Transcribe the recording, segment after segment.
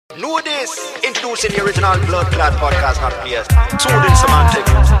Know this. Introducing the original Blood Clot podcast, not players. Soothing semantics.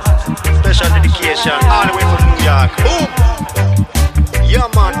 Special dedication all the way from New York. Boom.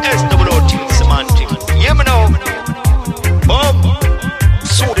 Yeah, man. SWOT semantics. Yeah, me know. Boom.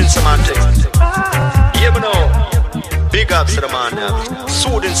 Soothing semantics. Yeah, me know. Big ups to the man.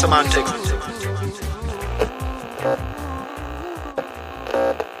 Soothing semantics.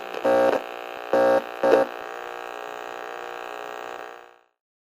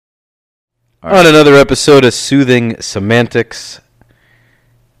 On another episode of Soothing Semantics,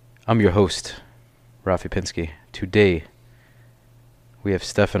 I'm your host, Rafi Pinsky. Today, we have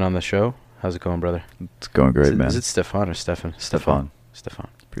Stefan on the show. How's it going, brother? It's going great, man. Is it Stefan or Stefan? Stefan.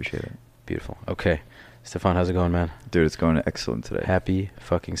 Appreciate it. Beautiful. Okay. Stefan, how's it going, man? Dude, it's going excellent today. Happy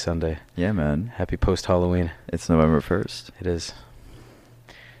fucking Sunday. Yeah, man. Happy post-Halloween. It's November 1st. It is.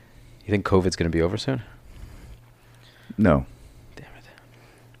 You think COVID's going to be over soon? No.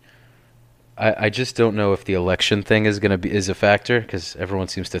 I just don't know if the election thing is a factor, because everyone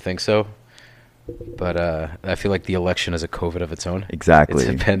seems to think so. But I feel like the election is a COVID of its own. Exactly.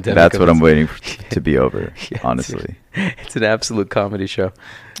 It's a pandemic. That's what I'm waiting to be over, Yeah, honestly. It's an absolute comedy show.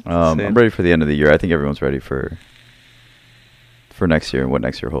 I'm ready for the end of the year. I think everyone's ready for next year and what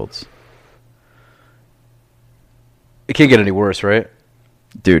next year holds. It can't get any worse, right?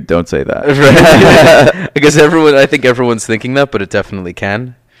 Dude, don't say that. Right. I think everyone's thinking that, but it definitely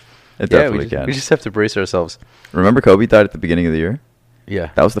can. It definitely can. We just have to brace ourselves. Remember Kobe died at the beginning of the year?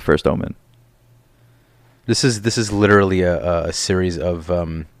 Yeah. That was the first omen. This is literally a series of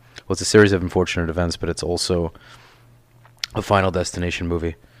it's a series of unfortunate events, but it's also a Final Destination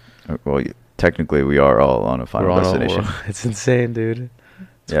movie. Well, technically, we are all on a Final Destination. It's insane, dude.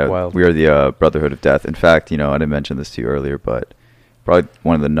 It's wild. We are the Brotherhood of Death. In fact, I didn't mention this to you earlier, but probably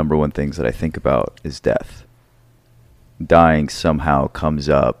one of the number one things that I think about is death. Dying somehow comes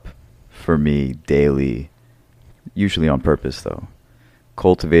up for me daily, usually on purpose, though.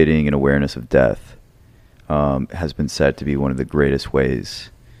 Cultivating an awareness of death has been said to be one of the greatest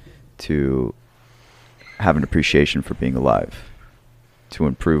ways to have an appreciation for being alive, to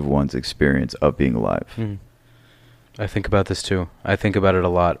improve one's experience of being alive. Mm. I think about this too. I think about it a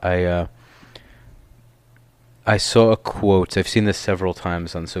lot. I saw a quote. I've seen this several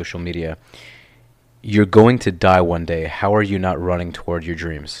times on social media. You're going to die one day. How are you not running toward your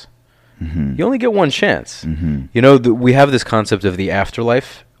dreams? Mm-hmm. You only get one chance. Mm-hmm. We have this concept of the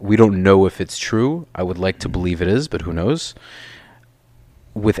afterlife. We don't know if it's true. I would like to believe it is, but who knows?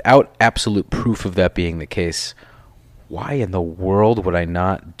 Without absolute proof of that being the case, why in the world would I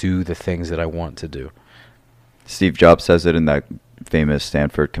not do the things that I want to do? Steve Jobs says it in that famous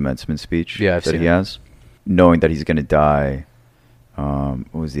Stanford commencement speech that he has. Knowing that he's going to die, I'm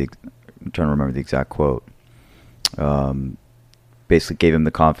trying to remember the exact quote. Basically gave him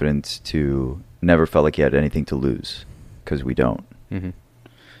the confidence to never felt like he had anything to lose, because we don't. Mm-hmm.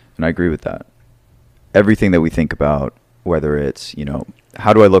 And I agree with that. Everything that we think about, whether it's,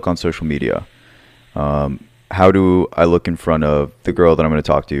 how do I look on social media? How do I look in front of the girl that I'm going to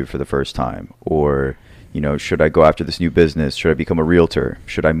talk to for the first time? Or, should I go after this new business? Should I become a realtor?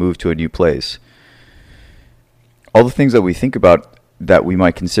 Should I move to a new place? All the things that we think about that we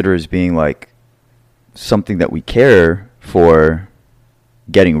might consider as being like something that we care for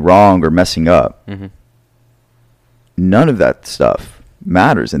getting wrong or messing up. Mm-hmm. None of that stuff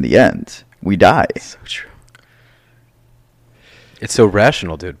matters in the end. We die. So true. It's so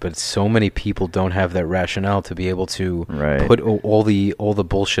rational, dude, but so many people don't have that rationale to be able to put all the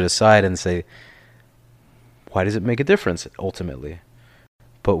bullshit aside and say, why does it make a difference ultimately?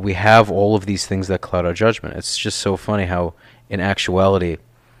 But we have all of these things that cloud our judgment. It's just so funny how in actuality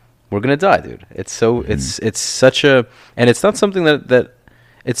we're going to die, dude. It's so it's such a, and it's not something that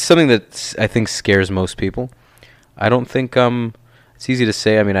it's something that I think scares most people. I don't think it's easy to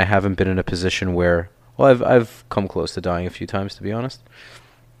say. I mean, I haven't been in a position where, I've come close to dying a few times, to be honest.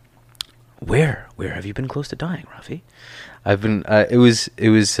 Where have you been close to dying, Rafi? I've been. It was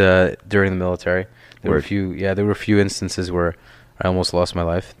during the military. There were a few instances where I almost lost my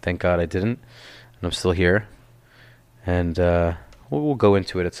life. Thank God I didn't, and I'm still here. And we'll go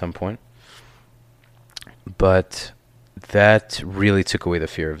into it at some point. But that really took away the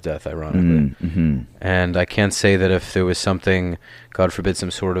fear of death, ironically. Mm-hmm. And I can't say that if there was something, God forbid, some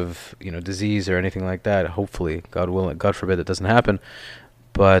sort of disease or anything like that, hopefully, God forbid, that doesn't happen.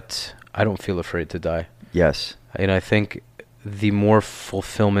 But I don't feel afraid to die. Yes. And I think the more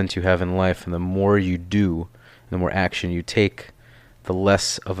fulfillment you have in life, and the more you do, the more action you take, the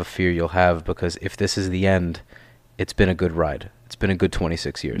less of a fear you'll have. Because if this is the end, it's been a good ride. It's been a good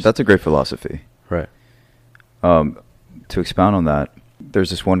 26 years. That's a great philosophy. Right. To expound on that, there's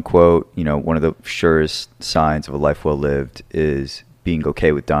this one quote, you know, one of the surest signs of a life well lived is being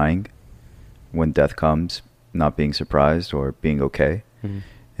okay with dying when death comes, not being surprised or being okay. Mm-hmm.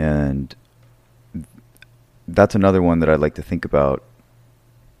 And that's another one that I like to think about.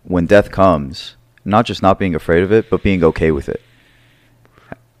 When death comes, not just not being afraid of it, but being okay with it.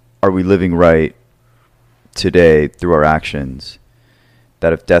 Are we living right today through our actions?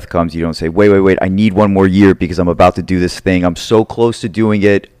 That if death comes, you don't say, wait, I need one more year because I'm about to do this thing. I'm so close to doing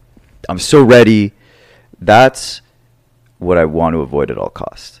it. I'm so ready. That's what I want to avoid at all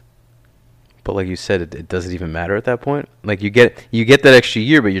costs. But like you said, it doesn't even matter at that point. Like you get that extra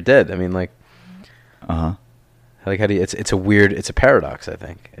year, but you're dead. I mean, like, like how do you? It's a paradox. I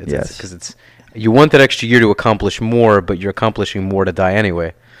think. Yes. Because you want that extra year to accomplish more, but you're accomplishing more to die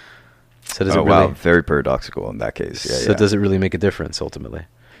anyway. So does it really? Wow, very paradoxical in that case. Yeah, so does it really make a difference ultimately?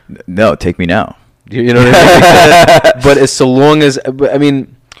 No, take me now. You know what I mean? But as so long as I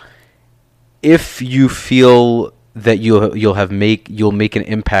mean, if you feel that you'll make an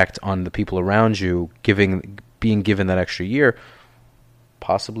impact on the people around you, being given that extra year,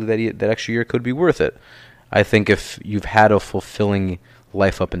 possibly that extra year could be worth it. I think if you've had a fulfilling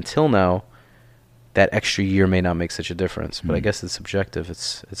life up until now, that extra year may not make such a difference. But I guess it's subjective.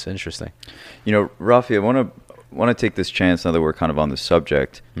 It's interesting. You know, Rafi, I want to take this chance now that we're kind of on the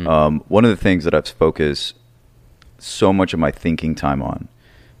subject. One of the things that I've focused so much of my thinking time on,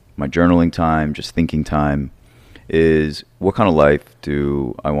 my journaling time, just thinking time, is what kind of life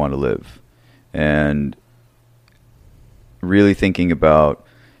do I want to live? And really thinking about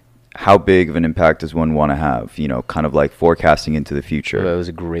how big of an impact does one want to have, you know, kind of like forecasting into the future. That was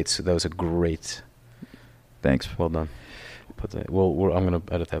a great. Thanks. Well done. I'm going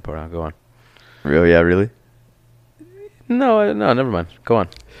to edit that part out. Go on. Really? Yeah, really? No, never mind. Go on.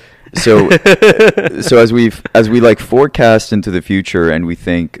 So as we like forecast into the future and we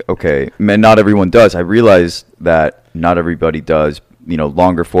think, okay, man, not everyone does. I realize that not everybody does, you know,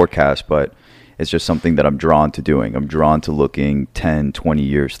 longer forecasts, but it's just something that I'm drawn to doing. I'm drawn to looking 10, 20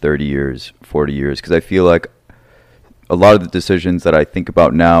 years, 30 years, 40 years, because I feel like a lot of the decisions that I think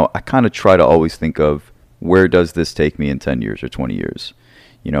about now, I kind of try to always think of where does this take me in 10 years or 20 years?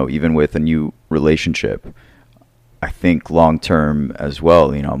 You know, even with a new relationship, I think long term as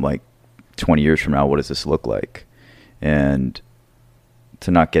well. You know, I'm like 20 years from now, what does this look like? And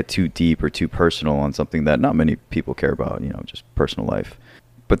to not get too deep or too personal on something that not many people care about, you know, just personal life.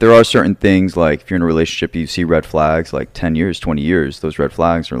 But there are certain things, like if you're in a relationship, you see red flags, like 10 years, 20 years, those red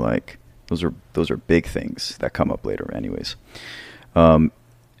flags are like, those are big things that come up later anyways.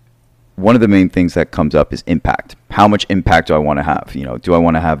 One of the main things that comes up is impact. How much impact do I want to have? You know, do I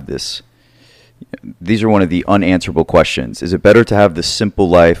want to have this? These are one of the unanswerable questions. Is it better to have the simple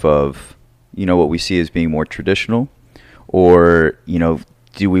life of, you know, what we see as being more traditional? Or, you know,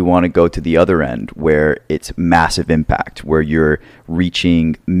 do we want to go to the other end where it's massive impact, where you're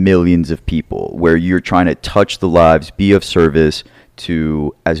reaching millions of people, where you're trying to touch the lives, be of service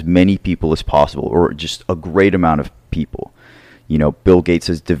to as many people as possible, or just a great amount of people? You know, Bill Gates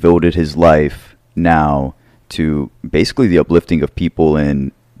has devoted his life now to basically the uplifting of people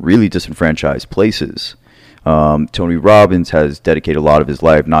in really disenfranchised places. Tony Robbins has dedicated a lot of his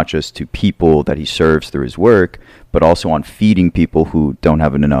life not just to people that he serves through his work, but also on feeding people who don't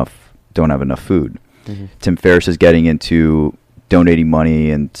have enough food. Mm-hmm. Tim Ferriss is getting into donating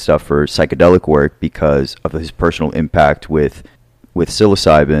money and stuff for psychedelic work because of his personal impact with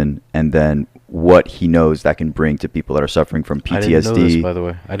psilocybin, and then what he knows that can bring to people that are suffering from PTSD. I didn't know this, by the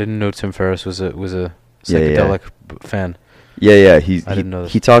way. I didn't know Tim Ferriss was a psychedelic fan. Yeah. I didn't know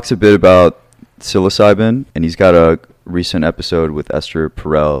this. He talks a bit about psilocybin, and he's got a recent episode with Esther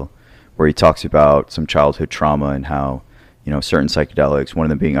Perel where he talks about some childhood trauma and how, you know, certain psychedelics, one of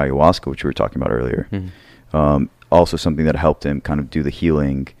them being ayahuasca, which we were talking about earlier, also something that helped him kind of do the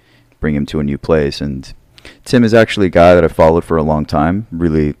healing, bring him to a new place. And Tim is actually a guy that I've followed for a long time,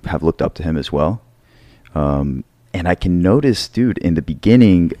 really have looked up to him as well. And I can notice, dude, in the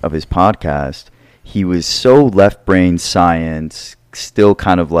beginning of his podcast, he was so left brain science, still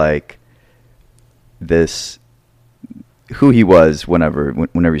kind of like this, who he was whenever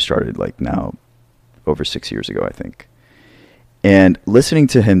he started, like now over 6 years ago, I think. And listening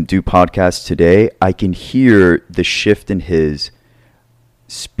to him do podcasts today, I can hear the shift in his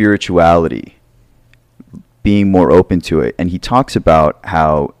spirituality, being more open to it. And he talks about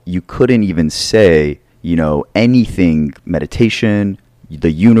how you couldn't even say, you know, anything, meditation,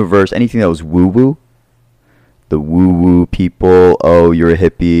 the universe, anything that was woo-woo. The woo-woo people, oh, you're a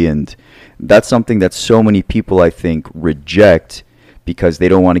hippie. And that's something that so many people, I think, reject because they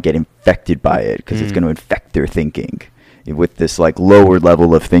don't want to get infected by it, because it's going to infect their thinking. with this like lower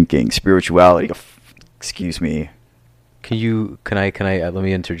level of thinking, spirituality. Excuse me. Can I let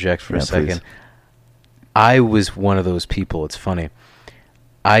me interject for a second. Please. I was one of those people. It's funny.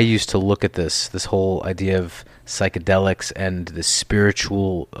 I used to look at this whole idea of psychedelics and the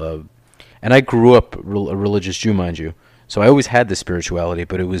spiritual, and I grew up a religious Jew, mind you. So I always had the spirituality,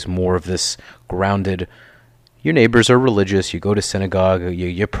 but it was more of this grounded, your neighbors are religious, you go to synagogue,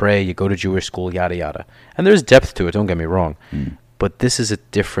 you pray, you go to Jewish school, yada, yada. And there's depth to it, don't get me wrong. But this is a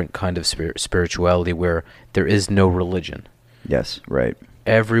different kind of spirituality where there is no religion. Yes, right.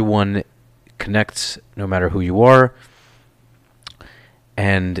 Everyone connects no matter who you are.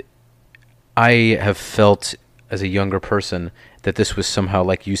 And I have felt as a younger person that this was somehow,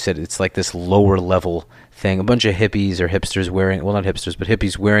 like you said, it's like this lower level thing. A bunch of hippies or hipsters wearing, well, not hipsters, but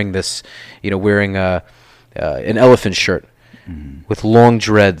hippies wearing this, wearing an elephant shirt with long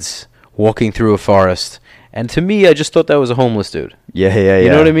dreads, walking through a forest. And to me, I just thought that was a homeless dude. Yeah. You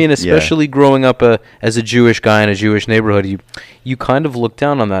know what I mean? Especially growing up as a Jewish guy in a Jewish neighborhood, you kind of look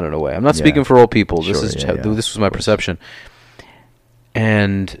down on that in a way. I'm not speaking for all people. Sure, this was my perception.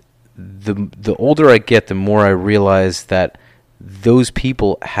 And the older I get, the more I realize that those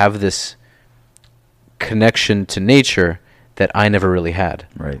people have this connection to nature that I never really had.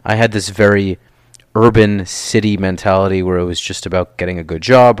 Right. I had this very urban city mentality where it was just about getting a good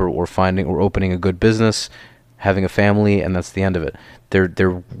job or finding or opening a good business, having a family, and that's the end of it.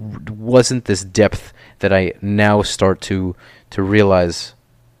 There wasn't this depth that I now start to realize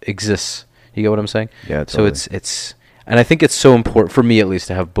exists. You get what I'm saying? Yeah, totally. So it's and I think it's so important for me, at least,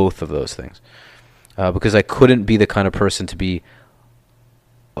 to have both of those things, because I couldn't be the kind of person to be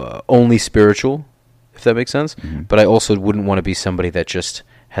only spiritual, if that makes sense. But I also wouldn't want to be somebody that just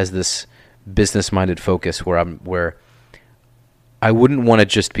has this business-minded focus where I wouldn't want to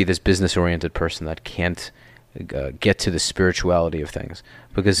just be this business-oriented person that can't get to the spirituality of things.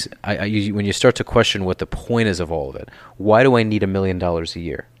 Because when you start to question what the point is of all of it, why do I need $1 million a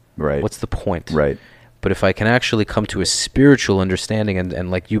year? Right. What's the point? Right. But if I can actually come to a spiritual understanding and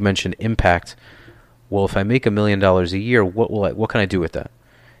like you mentioned, impact, well, if I make $1 million a year, what can I do with that?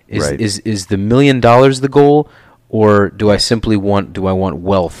 Is the $1 million the goal, or do I want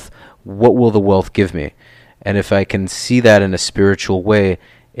wealth? What will the wealth give me? And if I can see that in a spiritual way,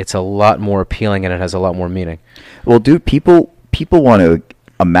 it's a lot more appealing and it has a lot more meaning. Well, dude, people want to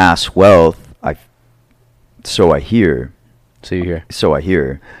amass wealth. So I hear.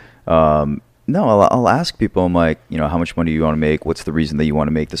 No, I'll ask people, I'm like, how much money do you want to make? What's the reason that you want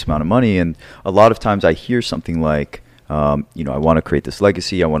to make this amount of money? And a lot of times I hear something like, I want to create this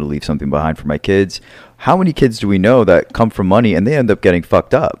legacy. I want to leave something behind for my kids. How many kids do we know that come from money and they end up getting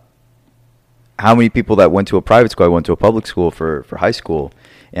fucked up? How many people that went to a private school, I went to a public school for high school,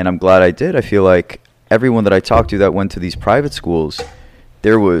 and I'm glad I did. I feel like everyone that I talked to that went to these private schools,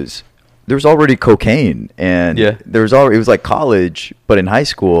 there was already cocaine, and it was like college, but in high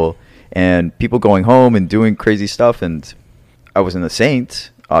school, and people going home and doing crazy stuff. And I wasn't a saint,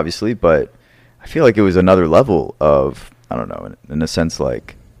 obviously, but I feel like it was another level of, I don't know, in a sense,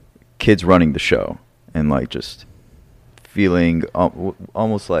 like kids running the show and like just feeling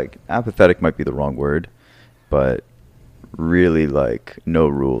almost like apathetic might be the wrong word, but really like no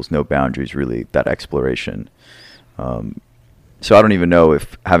rules, no boundaries, really that exploration. So I don't even know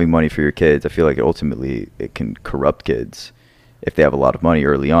if having money for your kids, I feel like ultimately it can corrupt kids. If they have a lot of money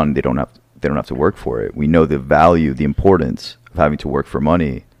early on, they don't have to work for it. We know the value, the importance of having to work for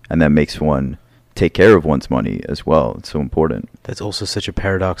money, and that makes one take care of one's money as well. It's so important. That's also such a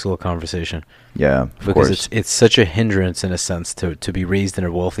paradoxical conversation. Yeah, because it's such a hindrance in a sense to be raised in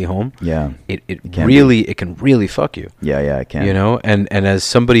a wealthy home. Yeah, it can really fuck you. Yeah, it can. And as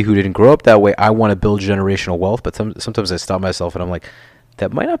somebody who didn't grow up that way, I want to build generational wealth, but sometimes I stop myself and I'm like,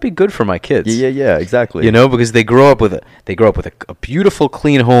 that might not be good for my kids. Yeah, exactly. Because they grow up with a beautiful,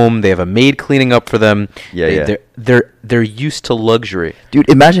 clean home. They have a maid cleaning up for them. They're used to luxury. Dude,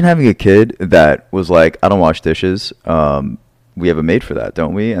 imagine having a kid that was like, I don't wash dishes. We have a maid for that,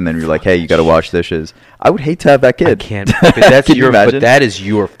 don't we? And then you're like, hey, you got to wash dishes. I would hate to have that kid. I can't. But that's but that is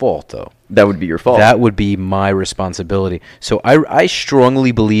your fault, though. That would be your fault. That would be my responsibility. So I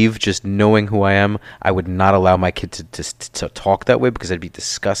strongly believe, just knowing who I am, I would not allow my kid to talk that way because I'd be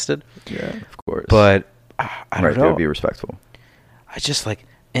disgusted. Yeah, of course. But I don't know. That would be respectful. I just like,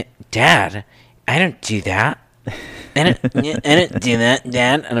 Dad, I don't do that. I don't do that,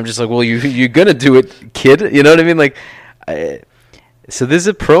 Dad. And I'm just like, well, you're gonna do it, kid. You know what I mean? Like, so there's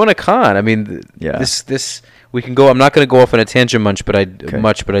a pro and a con. I mean, this we can go. I'm not going to go off on a tangent much, but I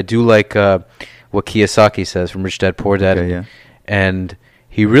do like what Kiyosaki says from Rich Dad Poor Dad, and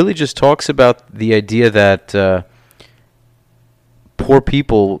he really just talks about the idea that poor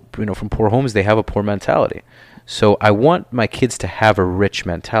people, from poor homes, they have a poor mentality. So I want my kids to have a rich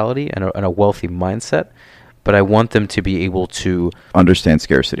mentality and a wealthy mindset, but I want them to be able to understand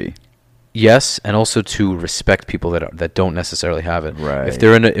scarcity. Yes, and also to respect people that don't necessarily have it. Right. If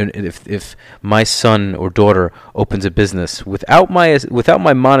they're if my son or daughter opens a business without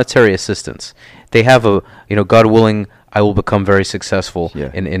my monetary assistance, they have God willing, I will become very successful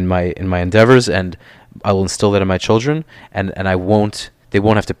in my endeavors, and I will instill that in my children, and they won't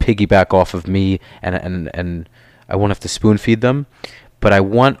have to piggyback off of me, and I won't have to spoon feed them, but I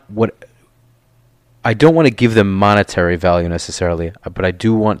don't want to give them monetary value necessarily, but I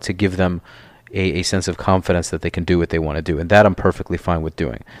do want to give them a sense of confidence that they can do what they want to do, and that I'm perfectly fine with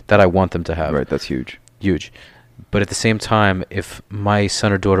doing. That I want them to have. Right, that's huge. Huge. But at the same time, if my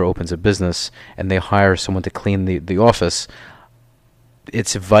son or daughter opens a business and they hire someone to clean the office,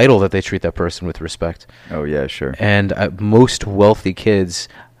 it's vital that they treat that person with respect. Oh, yeah, sure. And most wealthy kids,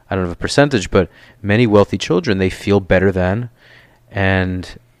 I don't have a percentage, but many wealthy children, they feel better than,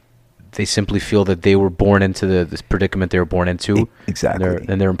 and they simply feel that they were born into this predicament they were born into. Exactly.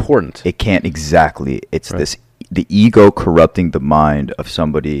 And they're important. It can't exactly. It's right. The ego corrupting the mind of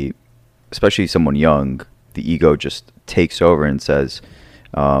somebody, especially someone young. The ego just takes over and says,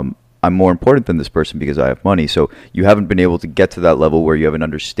 I'm more important than this person because I have money. So you haven't been able to get to that level where you have an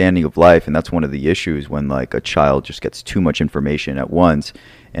understanding of life. And that's one of the issues when like a child just gets too much information at once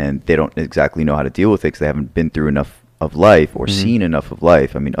and they don't exactly know how to deal with it because they haven't been through enough of life or seen enough of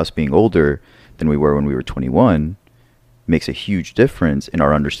life. I mean, us being older than we were when we were 21 makes a huge difference in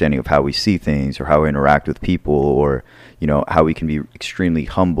our understanding of how we see things or how we interact with people, or, how we can be extremely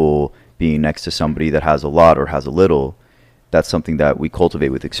humble being next to somebody that has a lot or has a little. That's something that we cultivate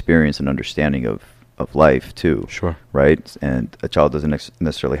with experience and understanding of life too. Sure. Right? And a child doesn't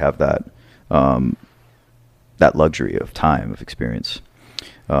necessarily have that that luxury of time, of experience.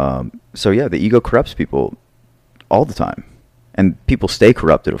 So yeah, the ego corrupts people all the time. And people stay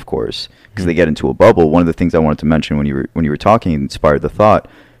corrupted, of course, because they get into a bubble. One of the things I wanted to mention when you were talking inspired the thought,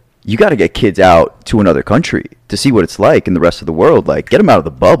 you got to get kids out to another country to see what it's like in the rest of the world. Like, get them out of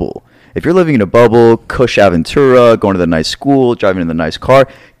the bubble. If you're living in a bubble, Cush Aventura, going to the nice school, driving in the nice car,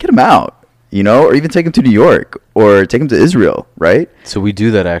 get them out, or even take them to New York or take them to Israel, right? So we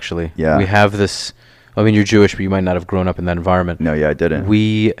do that, actually. Yeah. We have this, I mean, you're Jewish, but you might not have grown up in that environment. No, yeah, I didn't.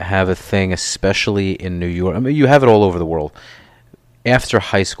 We have a thing, especially in New York. I mean, you have it all over the world. After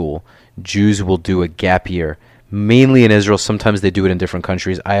high school, Jews will do a gap year, mainly in Israel. Sometimes they do it in different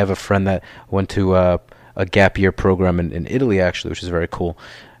countries. I have a friend that went to a gap year program in Italy, actually, which is very cool.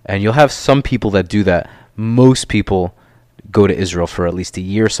 And you'll have some people that do that. Most people go to Israel for at least a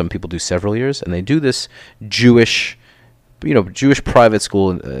year. Some people do several years. And they do this Jewish private school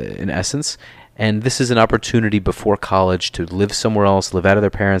in essence. And this is an opportunity before college to live somewhere else, live out of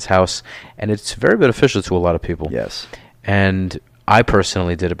their parents' house. And it's very beneficial to a lot of people. Yes. And I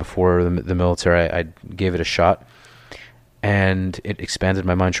personally did it before the military. I gave it a shot. And it expanded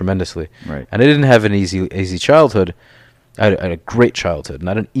my mind tremendously. Right. And I didn't have an easy childhood. I had a great childhood.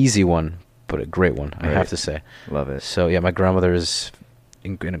 Not an easy one, but a great one, right. I have to say. Love it. So, yeah, my grandmother is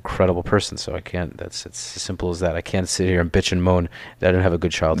an incredible person, so it's as simple as that. I can't sit here and bitch and moan that I didn't have a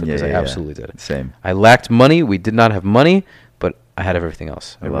good childhood, because I absolutely did. Same. I lacked money. We did not have money, but I had everything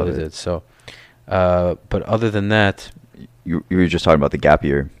else. I love really it. did. So, but other than that... You were just talking about the gap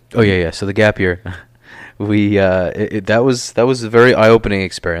year. Oh, yeah. So the gap year... that was a very eye-opening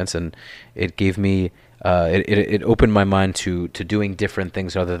experience, and it gave me it opened my mind to doing different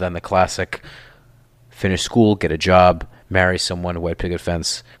things other than the classic finish school, get a job, marry someone, white picket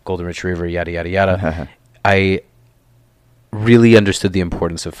fence, golden retriever, yada yada yada. I really understood the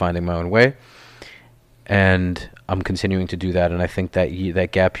importance of finding my own way, and I'm continuing to do that. And I think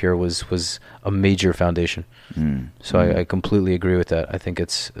that gap year was a major foundation. So I completely agree with that. I think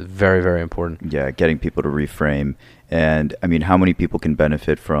it's very, very important. Yeah, getting people to reframe. And I mean, how many people can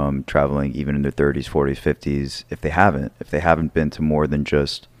benefit from traveling even in their 30s, 40s, 50s if they haven't been to more than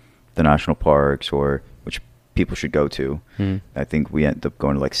just the national parks, or which people should go to. I think we end up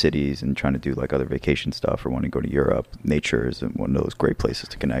going to like cities and trying to do like other vacation stuff, or want to go to Europe. Nature is one of those great places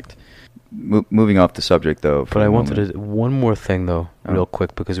to connect. Moving off the subject though. But I wanted one more thing though, real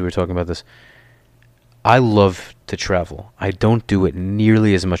quick, because we were talking about this. I love to travel. I don't do it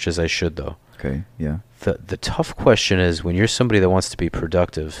nearly as much as I should, though. Okay, yeah. The tough question is, when you're somebody that wants to be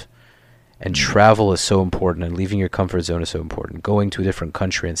productive, and travel is so important, and leaving your comfort zone is so important, going to a different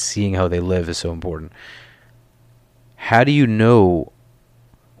country and seeing how they live is so important, how do you know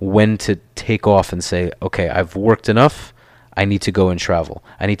when to take off and say, okay, I've worked enough, I need to go and travel.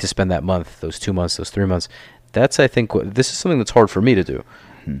 I need to spend that month, those 2 months, those 3 months, That's, I think, this is something that's hard for me to do.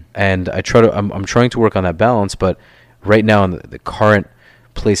 And I'm trying to work on that balance, but right now in the current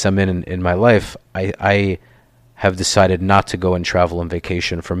place I'm in my life, I have decided not to go and travel and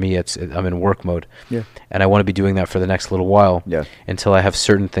vacation. For me, I'm in work mode. Yeah. And I want to be doing that for the next little while. Yeah. Until I have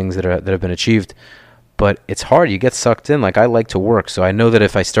certain things that have been achieved. But it's hard. You get sucked in. Like, I like to work, so I know that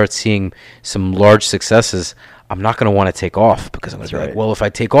if I start seeing some large successes, I'm not going to want to take off, because I'm going to be like, well, if I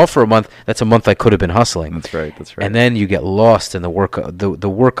take off for a month, that's a month I could have been hustling. That's right. And then you get lost in the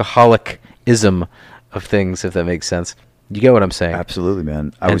workaholicism of things, if that makes sense. You get what I'm saying? Absolutely,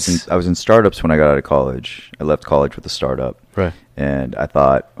 man. I was in startups when I got out of college. I left college with a startup. Right. And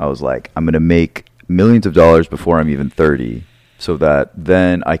I was like, I'm going to make millions of dollars before I'm even 30, so that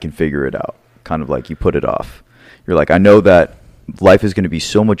then I can figure it out. Kind of like you put it off. You're like, I know that life is going to be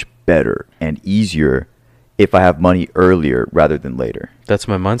so much better and easier if I have money earlier rather than later. That's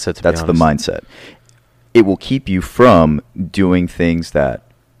my mindset, to be honest. That's the mindset. It will keep you from doing things that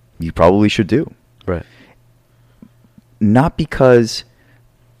you probably should do. Right. Not because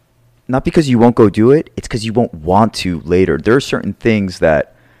you won't go do it, it's because you won't want to later. There are certain things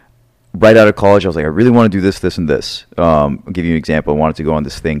that right out of college, I was like, I really want to do this, this, and this. I'll give you an example. I wanted to go on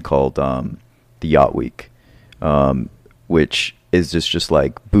this thing called the Yacht Week, which is just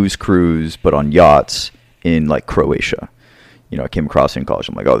like booze cruise, but on yachts in like Croatia. You know, I came across it in college.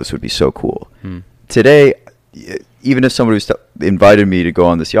 I'm like, oh, this would be so cool. Today, even if somebody was invited me to go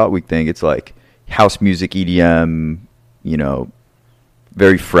on this Yacht Week thing, it's like house music, EDM, you know,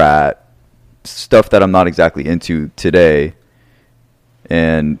 very frat stuff that I'm not exactly into today.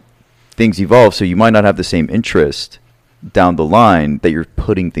 And things evolve, so you might not have the same interest down the line that you're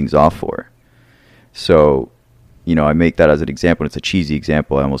putting things off for. So, you know, I make that as an example. It's a cheesy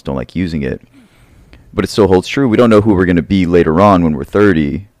example. I almost don't like using it. But it still holds true. We don't know who we're going to be later on when we're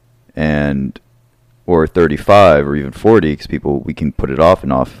 30 or 35 or even 40, because we can put it off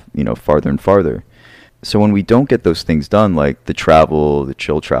and off, you know, farther and farther. So when we don't get those things done, like the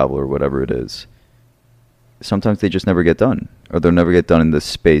chill travel or whatever it is, sometimes they just never get done, or they'll never get done in the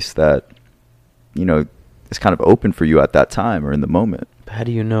space that, you know, is kind of open for you at that time or in the moment. How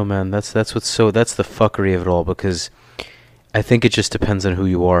do you know, man? That's the fuckery of it all, because I think it just depends on who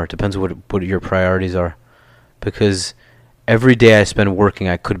you are. It depends what your priorities are. Because every day I spend working,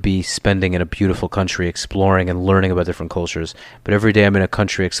 I could be spending in a beautiful country exploring and learning about different cultures. But every day I'm in a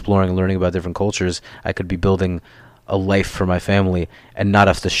country exploring and learning about different cultures, I could be building a life for my family and not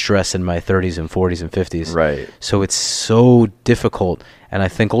have to stress in my 30s and 40s and 50s. Right. So it's so difficult. And I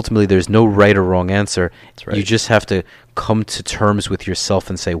think ultimately there's no right or wrong answer. That's right. You just have to come to terms with yourself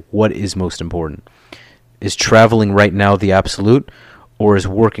and say, what is most important? Is traveling right now the absolute, or is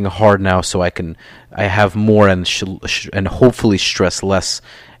working hard now so I have more and hopefully stress less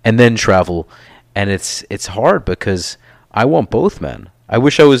and then travel? And it's hard, because I want both, man. I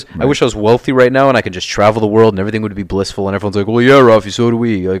wish I was wealthy right now and I could just travel the world and everything would be blissful and everyone's like, well, yeah, Rafi, so do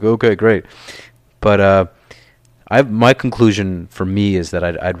we. Like, okay, great. But my conclusion for me is that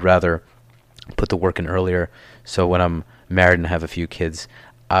I'd rather put the work in earlier, so when I'm married and have a few kids,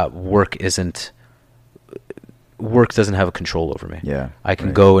 work doesn't have a control over me. Yeah, I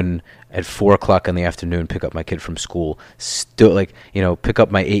can go and at 4:00 in the afternoon pick up my kid from school, pick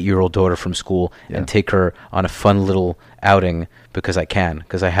up my 8-year-old daughter from school and take her on a fun little outing because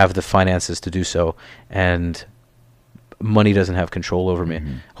I have the finances to do so, and money doesn't have control over me,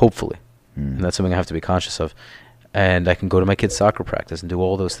 hopefully. And that's something I have to be conscious of. And I can go to my kid's soccer practice and do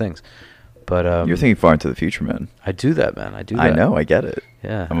all those things. But you're thinking far into the future, man. I do that, man. I do that. I know. I get it.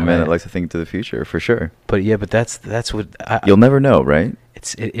 Yeah. I'm a man that likes to think into the future, for sure. But that's what... You'll never know, right?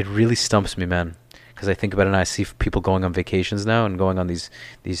 It really stumps me, man. Because I think about it and I see people going on vacations now and going on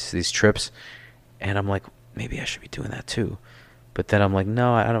these trips. And I'm like, maybe I should be doing that too. But then I'm like,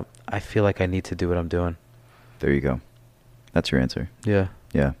 no, I don't. I feel like I need to do what I'm doing. There you go. That's your answer. Yeah.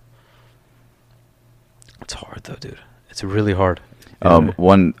 Yeah. It's hard though, dude. It's really hard.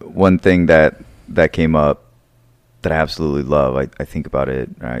 One thing that came up that I absolutely love, I think about it,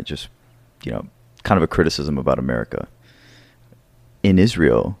 right? Just, you know, kind of a criticism about America. In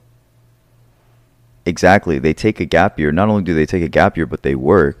Israel, exactly, they take a gap year. Not only do they take a gap year, but they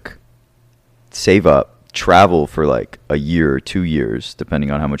work, save up, travel for like a year or 2 years,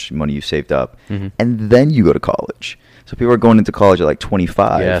 depending on how much money you saved up, and then you go to college. So people are going into college at like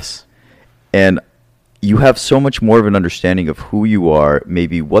 25. Yes. And you have so much more of an understanding of who you are,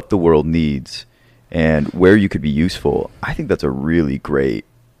 maybe what the world needs, and where you could be useful. I think that's a really great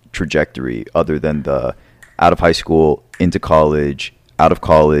trajectory, other than the out of high school, into college, out of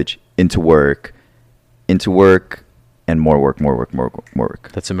college, into work, and more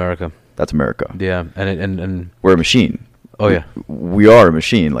work. That's America. That's America. Yeah, and we're a machine. Oh yeah, we are a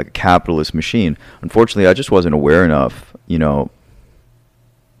machine, like a capitalist machine. Unfortunately, I just wasn't aware enough. I'm going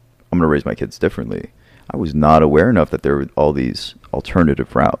to raise my kids differently. I was not aware enough that there were all these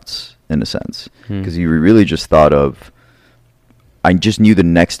alternative routes, in a sense, because you really just thought of. I just knew the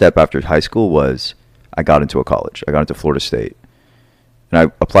next step after high school was I got into a college. I got into Florida State, and I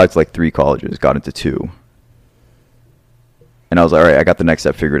applied to like 3 colleges, got into 2. And I was like, all right, I got the next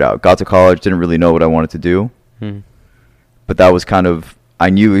step figured out. Got to college, didn't really know what I wanted to do. But that was kind of, I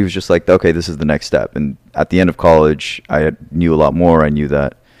knew it was just like, okay, this is the next step. And at the end of college, I knew a lot more. I knew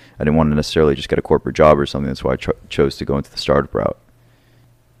that I didn't want to necessarily just get a corporate job or something. That's why I chose to go into the startup route.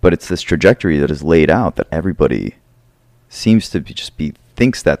 But it's this trajectory that is laid out that everybody seems to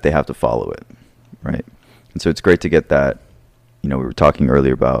thinks that they have to follow it, right? And so it's great to get that, we were talking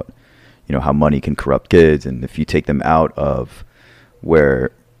earlier about, how money can corrupt kids, and if you take them out of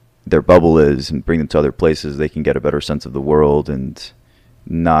where their bubble is and bring them to other places, they can get a better sense of the world and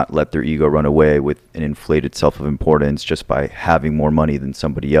not let their ego run away with an inflated self of importance just by having more money than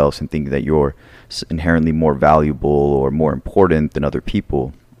somebody else and thinking that you're inherently more valuable or more important than other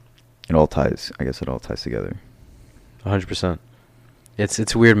people. It all ties together. 100%.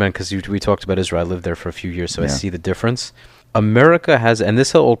 It's weird, man, because we talked about Israel. I lived there for a few years, so I see the difference. America has, and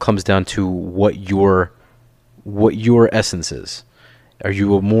this all comes down to what your essence is. Are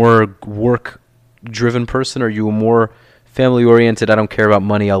you a more work-driven person? Are you a more family-oriented? I don't care about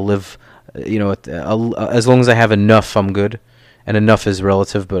money. I'll live, as long as I have enough, I'm good. And enough is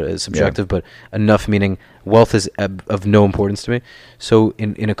relative, but it's subjective. But enough meaning wealth is of no importance to me. So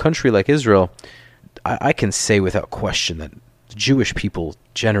in a country like Israel, I can say without question that Jewish people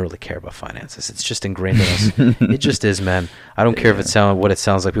generally care about finances. It's just ingrained in us. It just is, man. I don't care if what it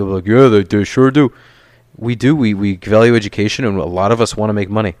sounds like. People are like, yeah, they sure do. We do. We value education, and a lot of us want to make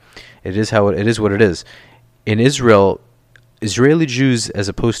money. It is what it is. In Israel, Israeli Jews, as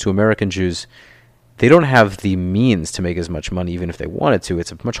opposed to American Jews, they don't have the means to make as much money, even if they wanted to.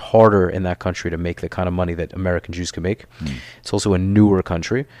 It's much harder in that country to make the kind of money that American Jews can make. It's also a newer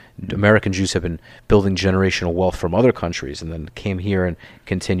country. American Jews have been building generational wealth from other countries and then came here and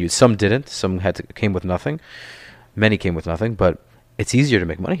continued. Some didn't. Some came with nothing. Many came with nothing, but it's easier to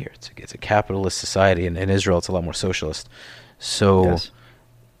make money here. It's a capitalist society, and in Israel, it's a lot more socialist. So,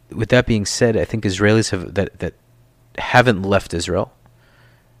 with that being said, I think Israelis that haven't left Israel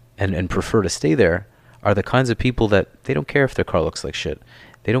and prefer to stay there are the kinds of people that they don't care if their car looks like shit.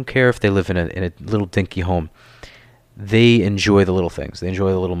 They don't care if they live in a little dinky home. They enjoy the little things. They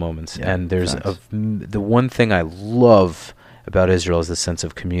enjoy the little moments. Yeah, and there's the one thing I love about Israel is the sense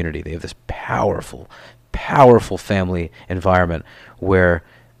of community. They have this powerful family environment where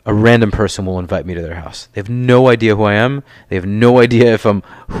a random person will invite me to their house. They have no idea who I am. They have no idea if I'm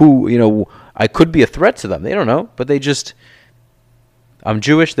I could be a threat to them. They don't know, but I'm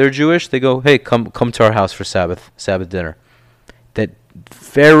Jewish, they're Jewish. They go, hey, come to our house for Sabbath dinner. That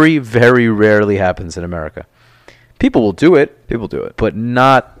very, very rarely happens in America. People will do it. But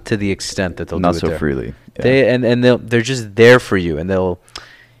not to the extent that they'll do it there. Not so freely. Yeah. They're just there for you. And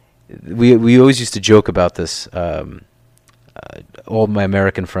we always used to joke about this. All my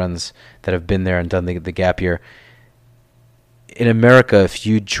American friends that have been there and done the gap year. In America, if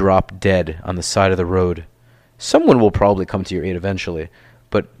you drop dead on the side of the road, someone will probably come to your aid eventually,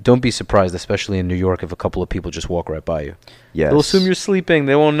 but don't be surprised, especially in New York, if a couple of people just walk right by you. Yes. They'll assume you're sleeping.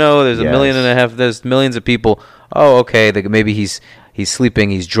 They won't know. There's 1.5 million. There's millions of people. Oh, okay. Maybe he's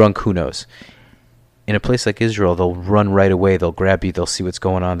sleeping. He's drunk. Who knows? In a place like Israel, they'll run right away. They'll grab you. They'll see what's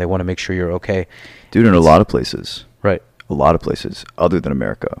going on. They want to make sure you're okay. Dude, in a lot of places. Right. A lot of places other than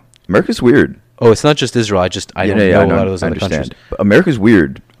America. America's weird. Oh, it's not just Israel. I don't know a lot of those other countries. But America's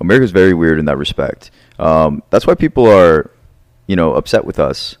weird. America's very weird in that respect. That's why people are, upset with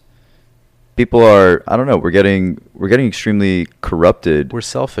us. People are, I don't know, we're getting extremely corrupted. We're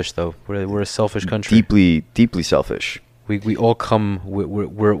selfish, though. We're a selfish country. Deeply, deeply selfish. We all come.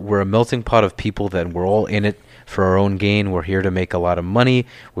 We're a melting pot of people that we're all in it for our own gain. We're here to make a lot of money.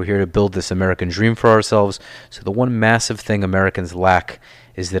 We're here to build this American dream for ourselves. So the one massive thing Americans lack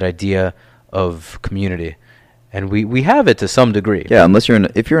is that idea of community. And we have it to some degree. Yeah, unless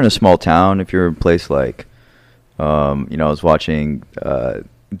if you're in a small town, if you're in a place like, I was watching when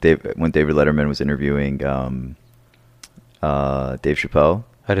David Letterman was interviewing Dave Chappelle.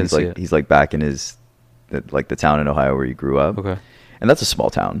 I didn't see it. He's like back in the town in Ohio where he grew up. Okay. And that's a small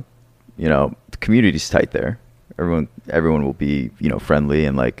town. The community's tight there. Everyone will be, friendly,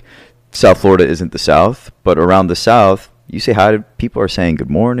 and like South Florida isn't the South, but around the South, you say hi to people are saying good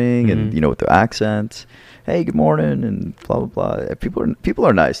morning and with their accents. hey, good morning, and blah, blah, blah. People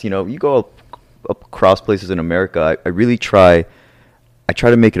are nice. You know, you go up across places in America, I really try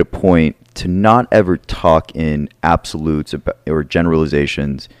to make it a point to not ever talk in absolutes or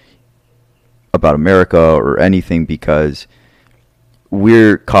generalizations about America or anything, because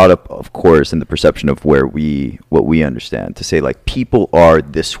we're caught up, of course, in the perception of what we understand. To say like people are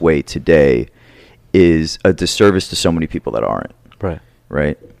this way today is a disservice to so many people that aren't. Right.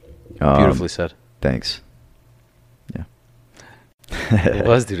 Right. Beautifully said. Thanks. Yeah. It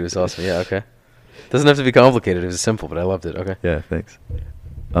was, dude. It was awesome. Yeah. Okay. Doesn't have to be complicated. It was simple, but I loved it. Okay. Yeah. Thanks.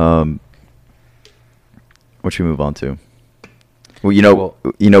 What should we move on to? Well,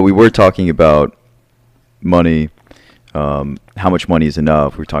 we were talking about money. How much money is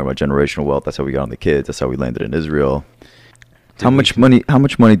enough? We were talking about generational wealth. That's how we got on the kids. That's how we landed in Israel. How much money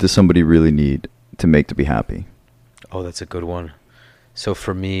does somebody really need to make to be happy? Oh, that's a good one. So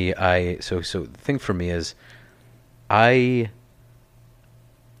for me, so the thing for me is,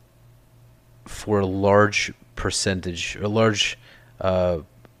 for a large percentage, a large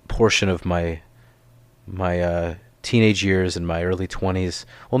portion of my teenage years and my early 20s.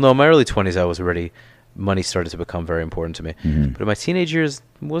 Well, no, my early 20s, money started to become very important to me. Mm-hmm. But in my teenage years,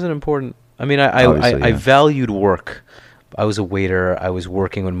 it wasn't important. I mean, I valued work. I was a waiter. I was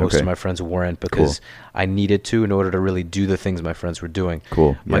working when most of my friends weren't, because I needed to in order to really do the things my friends were doing.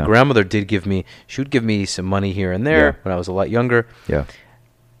 Cool. My grandmother she would give me some money here and there when I was a lot younger. Yeah.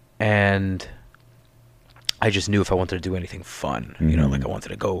 And I just knew if I wanted to do anything fun, you know, like I wanted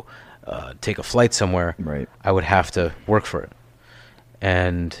to go take a flight somewhere, right, I would have to work for it.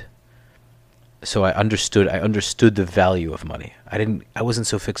 And so I understood the value of money. I wasn't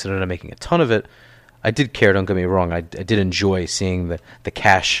so fixated on making a ton of it. I did care, don't get me wrong. I did enjoy seeing the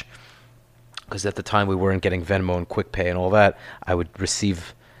cash, because at the time we weren't getting Venmo and QuickPay and all that. I would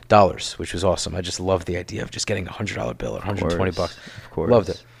receive dollars, which was awesome. I just loved the idea of just getting $100 bill or $120. Of course. Loved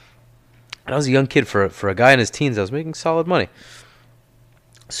it. And I was a young kid. For a guy in his teens, I was making solid money.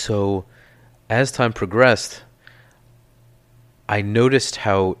 So as time progressed, I noticed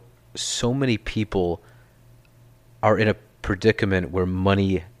how so many people are in a predicament where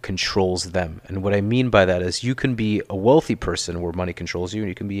money controls them. And what I mean by that is, you can be a wealthy person where money controls you, and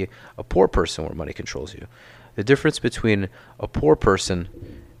you can be a poor person where money controls you. The difference between a poor person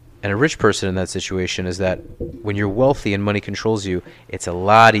and a rich person in that situation is that when you're wealthy and money controls you, it's a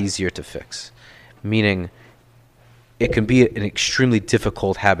lot easier to fix. Meaning, it can be an extremely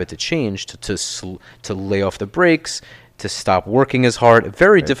difficult habit to change, to lay off the brakes, to stop working as hard. A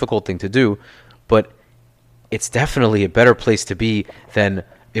very difficult thing to do, but it's definitely a better place to be than,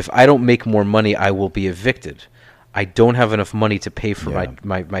 if I don't make more money, I will be evicted. I don't have enough money to pay for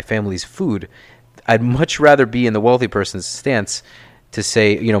my family's food. I'd much rather be in the wealthy person's stance to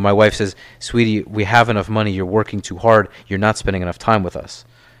say, you know, my wife says, sweetie, we have enough money, you're working too hard, you're not spending enough time with us,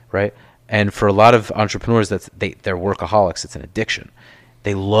 right? And for a lot of entrepreneurs, they're workaholics. It's an addiction.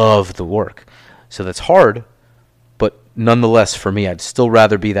 They love the work. So that's hard, but nonetheless, for me, I'd still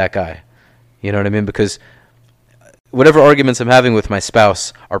rather be that guy. You know what I mean? Because whatever arguments I'm having with my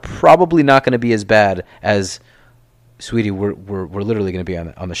spouse are probably not going to be as bad as, sweetie, we're literally going to be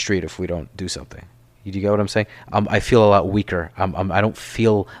on the street if we don't do something. Do you get what I'm saying? I feel a lot weaker. I don't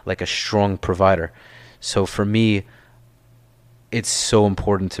feel like a strong provider. So for me, it's so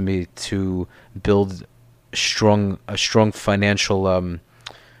important to me to build a strong financial,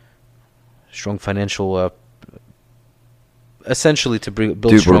 essentially to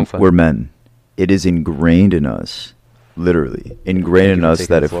build strong. Dude, we're men. It is ingrained in us, literally ingrained in us,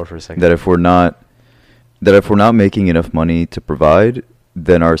 that if we're not making enough money to provide,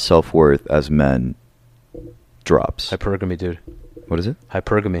 then our self-worth as men drops. Hypergamy, dude. What is it?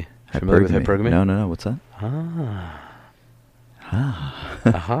 Hypergamy. Familiar with hypergamy? No. What's that?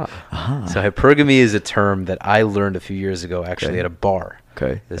 So hypergamy is a term that I learned a few years ago, actually, at a bar.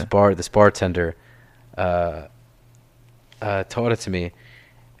 Okay. This bartender taught it to me,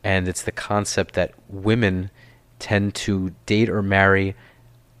 and it's the concept that women tend to date or marry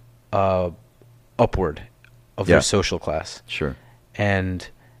upward of their social class. Sure. And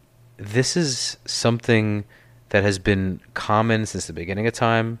this is something that has been common since the beginning of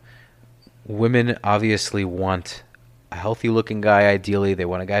time. Women obviously want a healthy-looking guy, ideally. They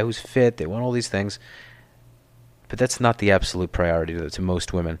want a guy who's fit. They want all these things. But that's not the absolute priority to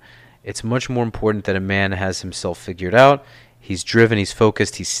most women. It's much more important that a man has himself figured out. He's driven, he's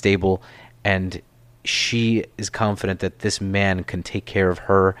focused, he's stable, and she is confident that this man can take care of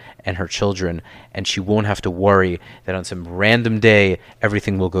her and her children, and she won't have to worry that on some random day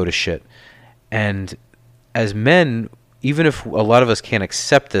everything will go to shit. And as men, even if a lot of us can't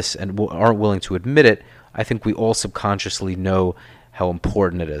accept this and aren't willing to admit it, I think we all subconsciously know how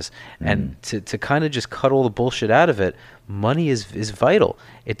important it is. And to kind of just cut all the bullshit out of it, money is vital.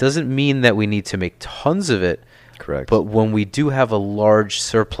 It doesn't mean that we need to make tons of it. Correct. But when we do have a large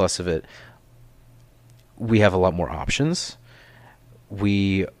surplus of it, we have a lot more options.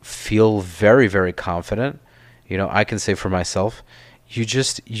 We feel very, very confident. You know, I can say for myself, you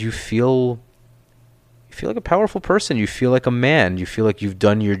feel like a powerful person. You feel like a man. You feel like you've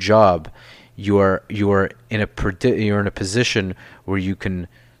done your job. You're in a position where you can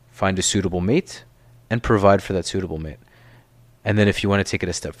find a suitable mate and provide for that suitable mate. And then if you want to take it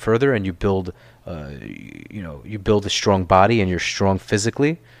a step further and you build a strong body and you're strong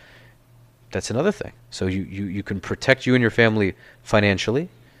physically, that's another thing. So you can protect you and your family financially,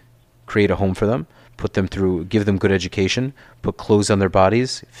 create a home for them, give them good education, put clothes on their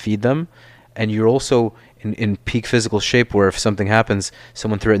bodies, feed them, and you're also in peak physical shape where if something happens,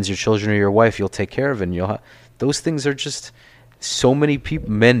 someone threatens your children or your wife, you'll take care of it. And those things are just, so many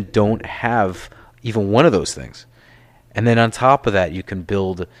men don't have even one of those things. And then on top of that, you can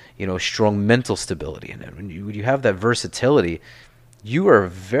build, strong mental stability. And when you have that versatility, you are a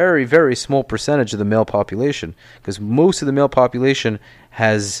very, very small percentage of the male population, because most of the male population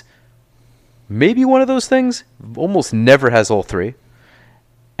has maybe one of those things, almost never has all three.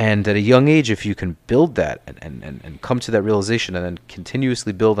 And at a young age, if you can build that and come to that realization and then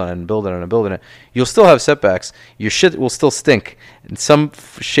continuously build on it and build on it and build on it, you'll still have setbacks. Your shit will still stink in some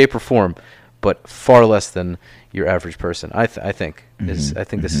shape or form, but far less than your average person. I think this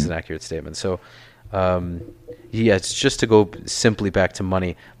is an accurate statement. So, it's just to go simply back to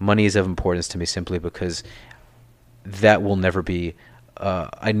money. Money is of importance to me simply because that will never be.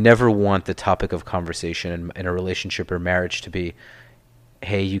 I never want the topic of conversation in a relationship or marriage to be,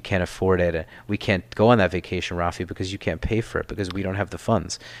 hey, you can't afford it. We can't go on that vacation, Rafi, because you can't pay for it because we don't have the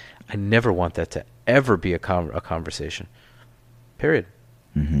funds. I never want that to ever be a conversation. Period.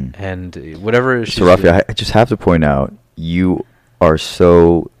 Mm-hmm. And whatever. So, Rafi, I just have to point out, you are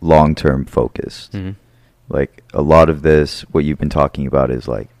so long-term focused. Mm-hmm. Like a lot of this, what you've been talking about is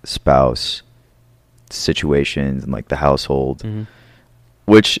like spouse situations and like the household,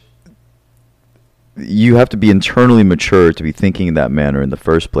 which you have to be internally mature to be thinking in that manner in the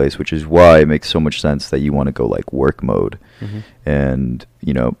first place, which is why it makes so much sense that you want to go like work mode. And,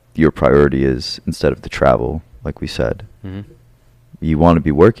 your priority is, instead of the travel, like we said, you want to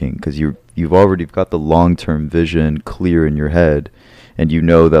be working because you've already got the long-term vision clear in your head. And you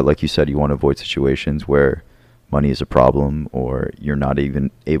know that, like you said, you want to avoid situations where money is a problem or you're not even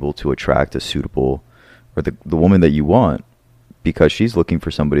able to attract a suitable or the woman that you want, because she's looking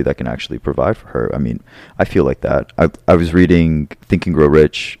for somebody that can actually provide for her. I mean, I feel like that. I was reading Think and Grow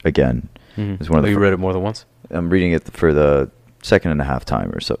Rich again. It's one of you read it more than once? I'm reading it for the second and a half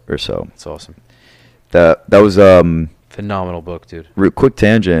time or so. That's awesome. That was phenomenal book, dude. Quick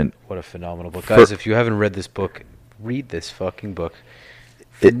tangent. What a phenomenal book. Guys, if you haven't read this book, read this fucking book.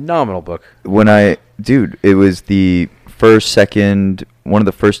 Phenomenal book. It was the one of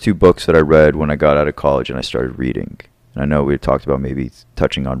the first two books that I read when I got out of college and I started reading. And I know we had talked about maybe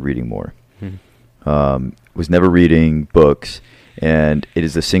touching on reading more. Was never reading books, and it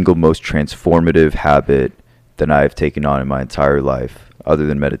is the single most transformative habit that I've taken on in my entire life, other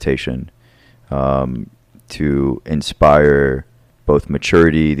than meditation, to inspire both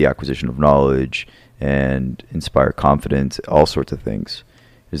maturity, the acquisition of knowledge, and inspire confidence, all sorts of things.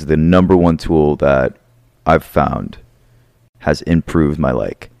 Is the number one tool that I've found has improved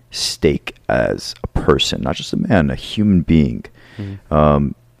my stake as a person, not just a man, a human being.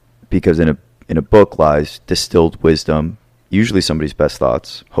 Because in a book lies distilled wisdom, usually somebody's best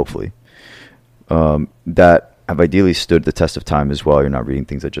thoughts, hopefully, that have ideally stood the test of time as well. You're not reading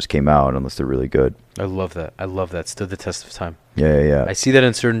things that just came out unless they're really good. I love that. Stood the test of time. Yeah. I see that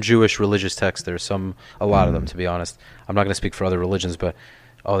in certain Jewish religious texts. There's a lot of them, to be honest. I'm not going to speak for other religions, but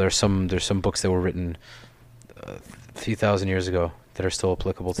there's some books that were written a few thousand years ago that are still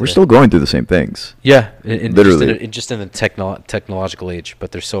applicable today. We're still going through the same things. Yeah, literally, just in the technological age,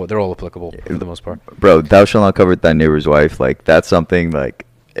 but they're all applicable for the most part. Bro, thou shalt not covet thy neighbor's wife. That's something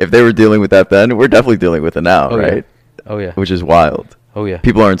if they were dealing with that then, we're definitely dealing with it now, right? Yeah. Oh yeah. Which is wild. Oh yeah.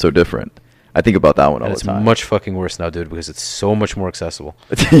 People aren't so different. I think about that one all the time. It's much fucking worse now, dude, because it's so much more accessible.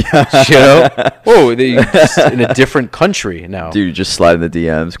 Yeah. Whoa, just in a different country now. Dude, just slide in the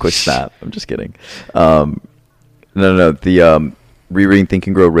DMs, quick snap. I'm just kidding. No. The rereading Think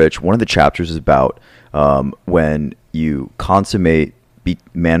and Grow Rich, one of the chapters is about when you consummate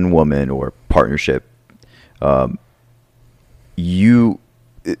man and woman or partnership.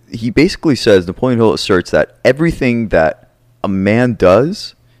 He basically says, Napoleon Hill asserts that everything that a man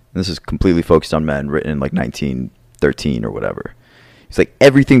does this is completely focused on men, written in like 1913 or whatever. He's like,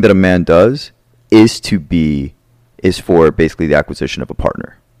 everything that a man does is for basically the acquisition of a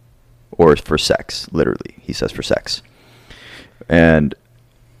partner, or for sex. Literally, he says for sex. And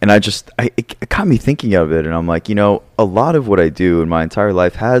it got me thinking of it, and I'm like, a lot of what I do in my entire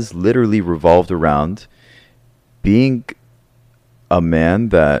life has literally revolved around being a man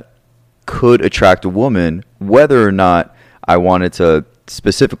that could attract a woman, whether or not I wanted to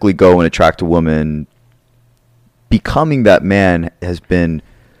specifically go and attract a woman. Becoming that man has been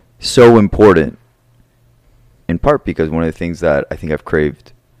so important, in part because one of the things that I think I've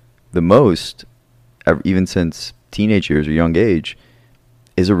craved the most, even since teenage years or young age,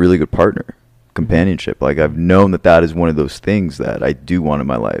 is a really good partner, companionship. Like, I've known that is one of those things that I do want in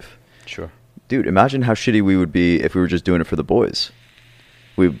my life. Sure. Dude, imagine how shitty we would be if we were just doing it for the boys.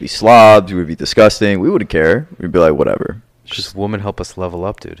 We would be slobs. We would be disgusting. We wouldn't care. We'd be like, whatever. Just women help us level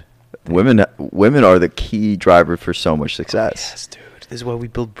up, dude. Women are the key driver for so much success. Yes, dude. This is why we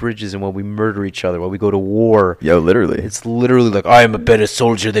build bridges and why we murder each other, why we go to war. Yo, literally. It's literally like, I am a better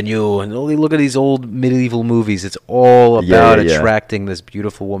soldier than you. And only look at these old medieval movies. It's all about attracting this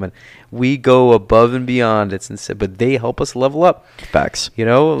beautiful woman. We go above and beyond. It's insane, but they help us level up. Facts.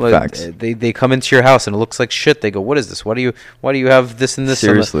 Like, Facts. They come into your house and it looks like shit. They go, what is this? Why do you have this and this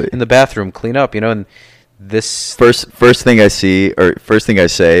Seriously. in the bathroom? Clean up, and this first thing I see, or first thing I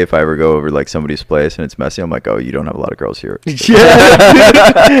say if I ever go over like somebody's place and it's messy, I'm like, oh, you don't have a lot of girls here. Yeah,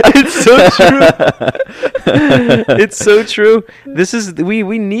 it's so true. It's so true. This is we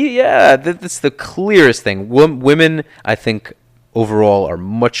need. Yeah, that's the clearest thing. Women, I think, overall are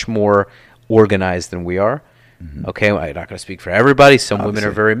much more organized than we are. Mm-hmm. Okay, I'm not going to speak for everybody. Some women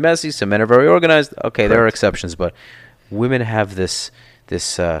are very messy. Some men are very organized. Okay, there are exceptions, but women have this.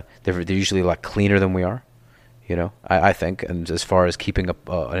 They're usually a lot cleaner than we are. I think, and as far as keeping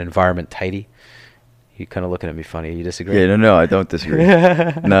an environment tidy, you're kind of looking at me funny. You disagree? Yeah, no, I don't disagree.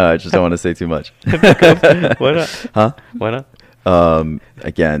 No, I just don't want to say too much. Why not? Huh? Why not?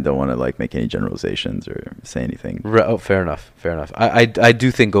 Again, don't want to like make any generalizations or say anything. Oh, fair enough. I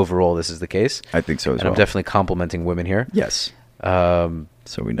do think overall this is the case. I think so as well. I'm definitely complimenting women here. Yes.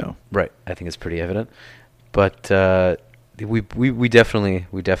 So we know. Right. I think it's pretty evident, but we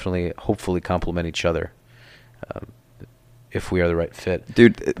definitely hopefully complement each other. If we are the right fit.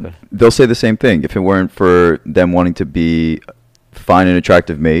 Dude, they'll say the same thing. If it weren't for them wanting to find an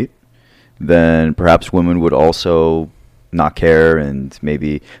attractive mate, then perhaps women would also not care, and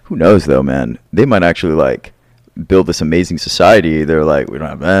maybe, who knows though, man, they might actually like build this amazing society. They're like, we don't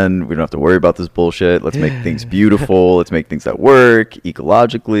have men, we don't have to worry about this bullshit. Let's make things beautiful. Let's make things that work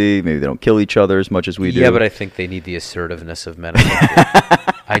ecologically. Maybe they don't kill each other as much as we do. Yeah, but I think they need the assertiveness of men.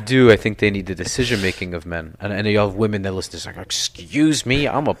 I do. I think they need the decision making of men. And you have women that listen to this like, excuse me,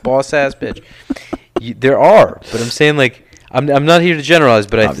 I'm a boss ass bitch. There are, but I'm saying like, I'm not here to generalize,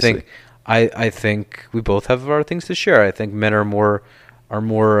 but Obviously. I think we both have our things to share. I think men are more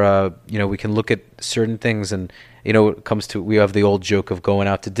we can look at certain things, and it comes to, we have the old joke of going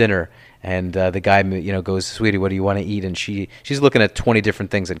out to dinner, and the guy goes, sweetie, what do you want to eat? And she's looking at 20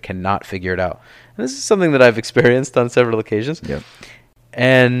 different things and cannot figure it out. And this is something that I've experienced on several occasions. Yep.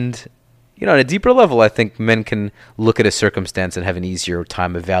 And on a deeper level, I think men can look at a circumstance and have an easier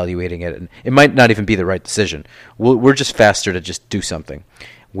time evaluating it, and it might not even be the right decision. We're just faster to just do something,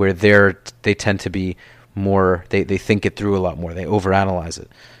 where they tend to be more, they think it through a lot more. They overanalyze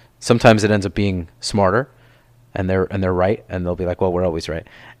it. Sometimes it ends up being smarter, and they're right, and they'll be like, well, we're always right.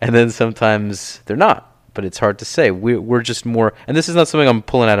 And then sometimes they're not, but it's hard to say. We're just more, and this is not something I'm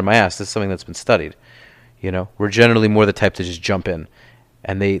pulling out of my ass. This is something that's been studied. We're generally more the type to just jump in,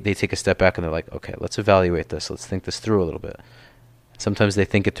 and they take a step back and they're like, okay, let's evaluate this. Let's think this through a little bit. Sometimes they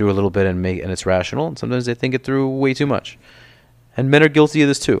think it through a little bit and it's rational, and sometimes they think it through way too much. And men are guilty of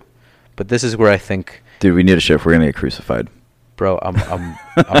this too. But this is where I think, dude, we need a shift. We're gonna get crucified. Bro,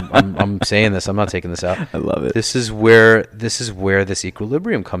 I'm saying this. I'm not taking this out. I love it. This is where this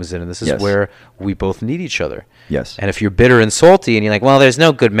equilibrium comes in, and this is where we both need each other. Yes. And if you're bitter and salty, and you're like, well, there's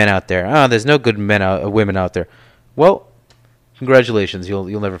no good men out there. There's no good women out there. Well, congratulations.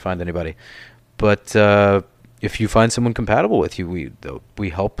 You'll never find anybody. But if you find someone compatible with you, we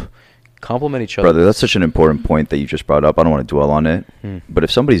help complement each other. Brother, that's such an important point that you just brought up. I don't want to dwell on it. But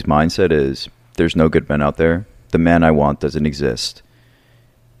if somebody's mindset is, there's no good men out there, the man I want doesn't exist,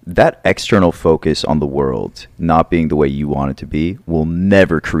 that external focus on the world not being the way you want it to be will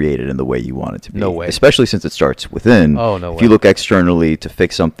never create it in the way you want it to be. No way. Especially since it starts within. Oh, no way. If you look externally to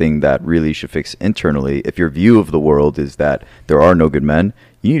fix something that really should fix internally, if your view of the world is that there are no good men,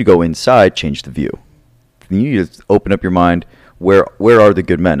 you need to go inside, change the view. You need to open up your mind. where are the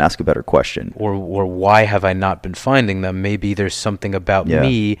good men? Ask a better question. Or why have I not been finding them? Maybe there's something about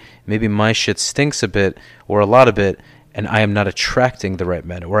me. Maybe my shit stinks a bit or a lot of it, and I am not attracting the right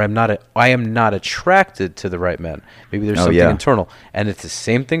men, or I am not attracted to the right men. Maybe there's something internal, and it's the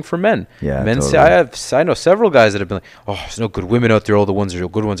same thing for men. Yeah, men totally. say I know several guys that have been like, oh, there's no good women out there. All the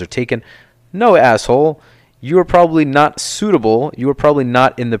good ones are taken. No, asshole. You are probably not suitable. You are probably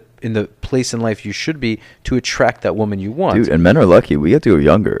not in the place in life you should be to attract that woman you want. Dude, and men are lucky. We get to go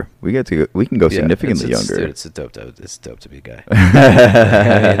younger. We can go significantly younger. Dude, it's dope to be a guy.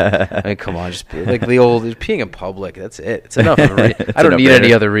 I mean, come on, just like the old peeing in public. That's it. It's enough. I don't need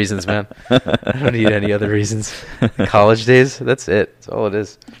any other reasons, man. I don't need any other reasons. College days. That's it. That's all it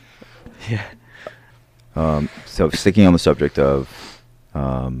is. Yeah. So sticking on the subject of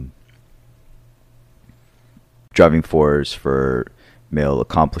driving force for male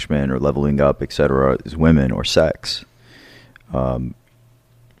accomplishment or leveling up, etc., is women or sex. One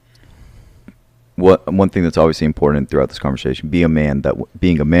thing that's obviously important throughout this conversation, being a man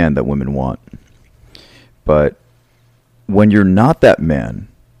that women want. But when you're not that man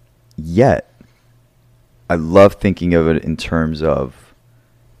yet, I love thinking of it in terms of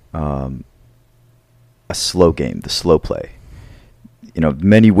a slow game, the slow play. You know,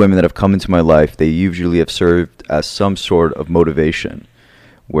 many women that have come into my life, they usually have served as some sort of motivation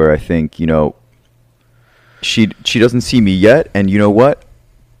where I think, you know, she doesn't see me yet, and you know what?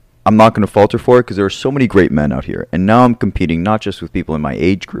 I'm not going to falter for it because there are so many great men out here. And now I'm competing not just with people in my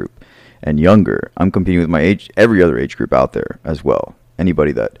age group and younger. I'm competing with every other age group out there as well.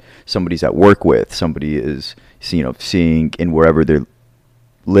 Anybody that somebody's at work with, somebody is, you know, seeing in wherever they're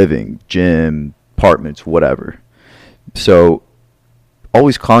living, gym, apartments, whatever. So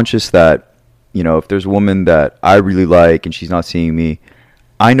always conscious that, you know, if there's a woman that I really like and she's not seeing me,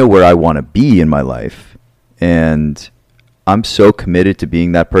 I know where I want to be in my life. And I'm so committed to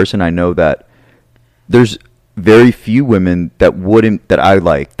being that person. I know that there's very few women that I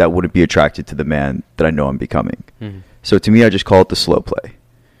like that wouldn't be attracted to the man that I know I'm becoming. Mm-hmm. So to me, I just call it the slow play.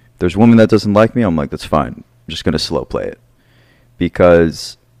 If there's a woman that doesn't like me, I'm like, that's fine. I'm just going to slow play it.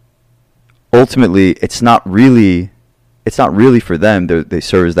 Because ultimately, it's not really for them. They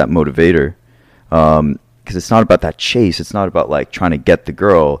serve as that motivator, because it's not about that chase. It's not about like trying to get the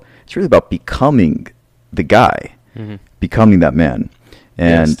girl. It's really about becoming the guy, becoming that man,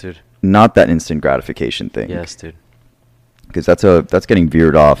 and not that instant gratification thing. Yes, dude. Because that's getting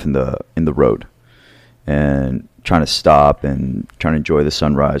veered off in the road, and trying to stop and trying to enjoy the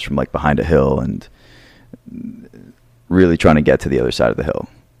sunrise from like behind a hill, and really trying to get to the other side of the hill,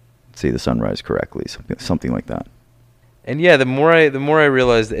 see the sunrise correctly, something like that. And yeah, the more I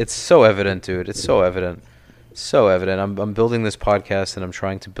realize, it's so evident, dude. It's so evident. I'm building this podcast, and I'm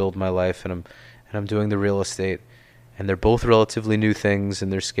trying to build my life, and I'm doing the real estate, and they're both relatively new things,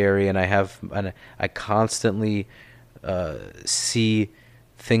 and they're scary. And I constantly see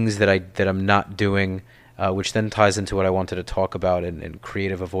things that I'm not doing, which then ties into what I wanted to talk about in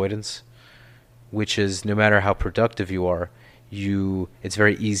creative avoidance, which is no matter how productive you are, it's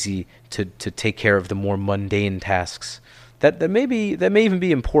very easy to take care of the more mundane tasks that may even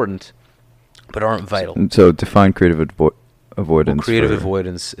be important, but aren't vital. So define creative avoidance. Well, creative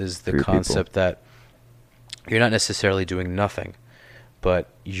avoidance is the concept that you're not necessarily doing nothing, but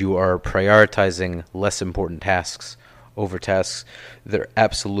you are prioritizing less important tasks over tasks that are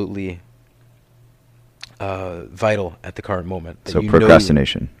absolutely vital at the current moment. So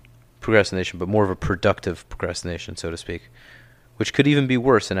procrastination. Procrastination, but more of a productive procrastination, so to speak, which could even be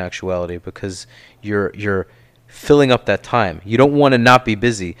worse in actuality because you're filling up that time. You don't want to not be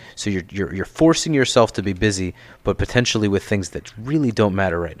busy, so you're forcing yourself to be busy, but potentially with things that really don't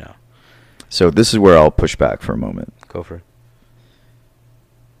matter right now. So this is where I'll push back for a moment. Go for it.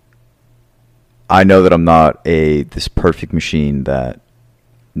 I know that I'm not this perfect machine that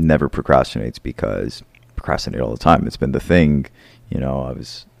never procrastinates, because I procrastinate all the time. It's been the thing. You know, I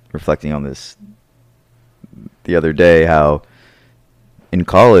was reflecting on this the other day, how in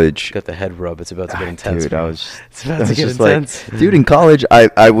college, got the head rub. It's about to get intense. Dude, it's about to get intense. Like, dude, in college,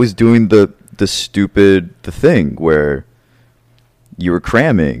 I was doing the thing where you were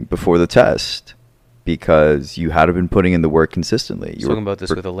cramming before the test because you had been putting in the work consistently. You were talking about this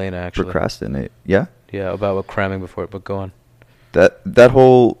with Elena, actually. Procrastinate, yeah. Yeah, about cramming before it. But go on. That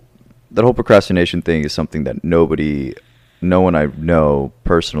whole procrastination thing is something that no one I know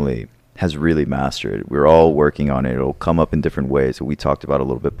personally has really mastered. We're all working on it. It'll come up in different ways. We talked about a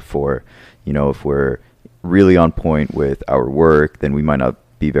little bit before. You know, if we're really on point with our work, then we might not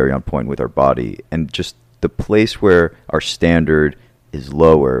be very on point with our body. And just the place where our standard is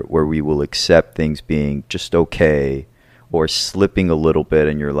lower, where we will accept things being just okay, or slipping a little bit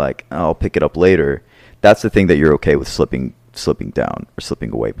and you're like, oh, I'll pick it up later, that's the thing that you're okay with slipping down or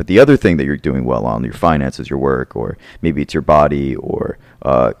slipping away. But the other thing that you're doing well on, your finances, your work, or maybe it's your body or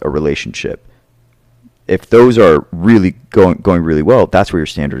a relationship, if those are really going really well, that's where your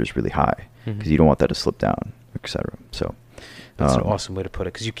standard is really high, because you don't want that to slip down, etc. So that's an awesome way to put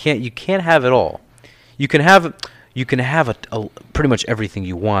it, because you can't have it all. You can have a pretty much everything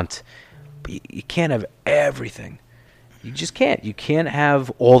you want, but you can't have everything. You just can't. You can't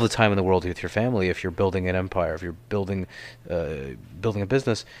have all the time in the world with your family if you're building an empire, if you're building a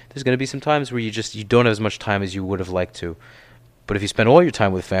business. There's going to be some times where you don't have as much time as you would have liked to. But if you spend all your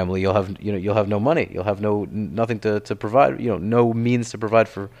time with family, you'll have no money. You'll have nothing to provide. No means to provide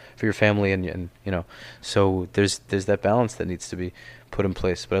for your family, and so there's that balance that needs to be put in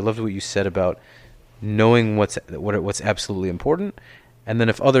place. But I loved what you said about knowing what's absolutely important, and then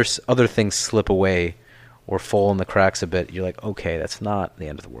if other things slip away or fall in the cracks a bit, you're like, okay, that's not the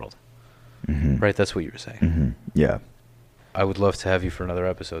end of the world. Right? That's what you were saying. Yeah. I would love to have you for another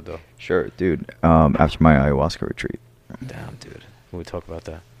episode, though. Sure, dude. After my ayahuasca retreat. Damn, dude. We talk about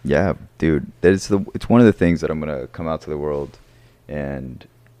that. Yeah, dude. It's one of the things that I'm gonna come out to the world and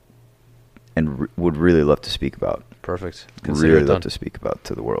would really love to speak about. Perfect. Consider really love to speak about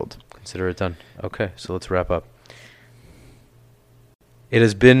to the world. Consider it done. Okay, so let's wrap up. It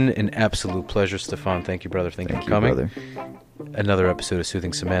has been an absolute pleasure, Stefan. Thank you, brother. Thank you for coming. Brother. Another episode of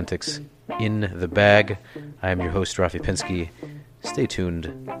Soothing Semantics in the bag. I am your host, Rafi Pinsky. Stay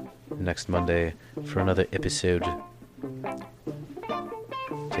tuned next Monday for another episode.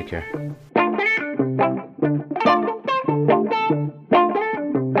 Take care.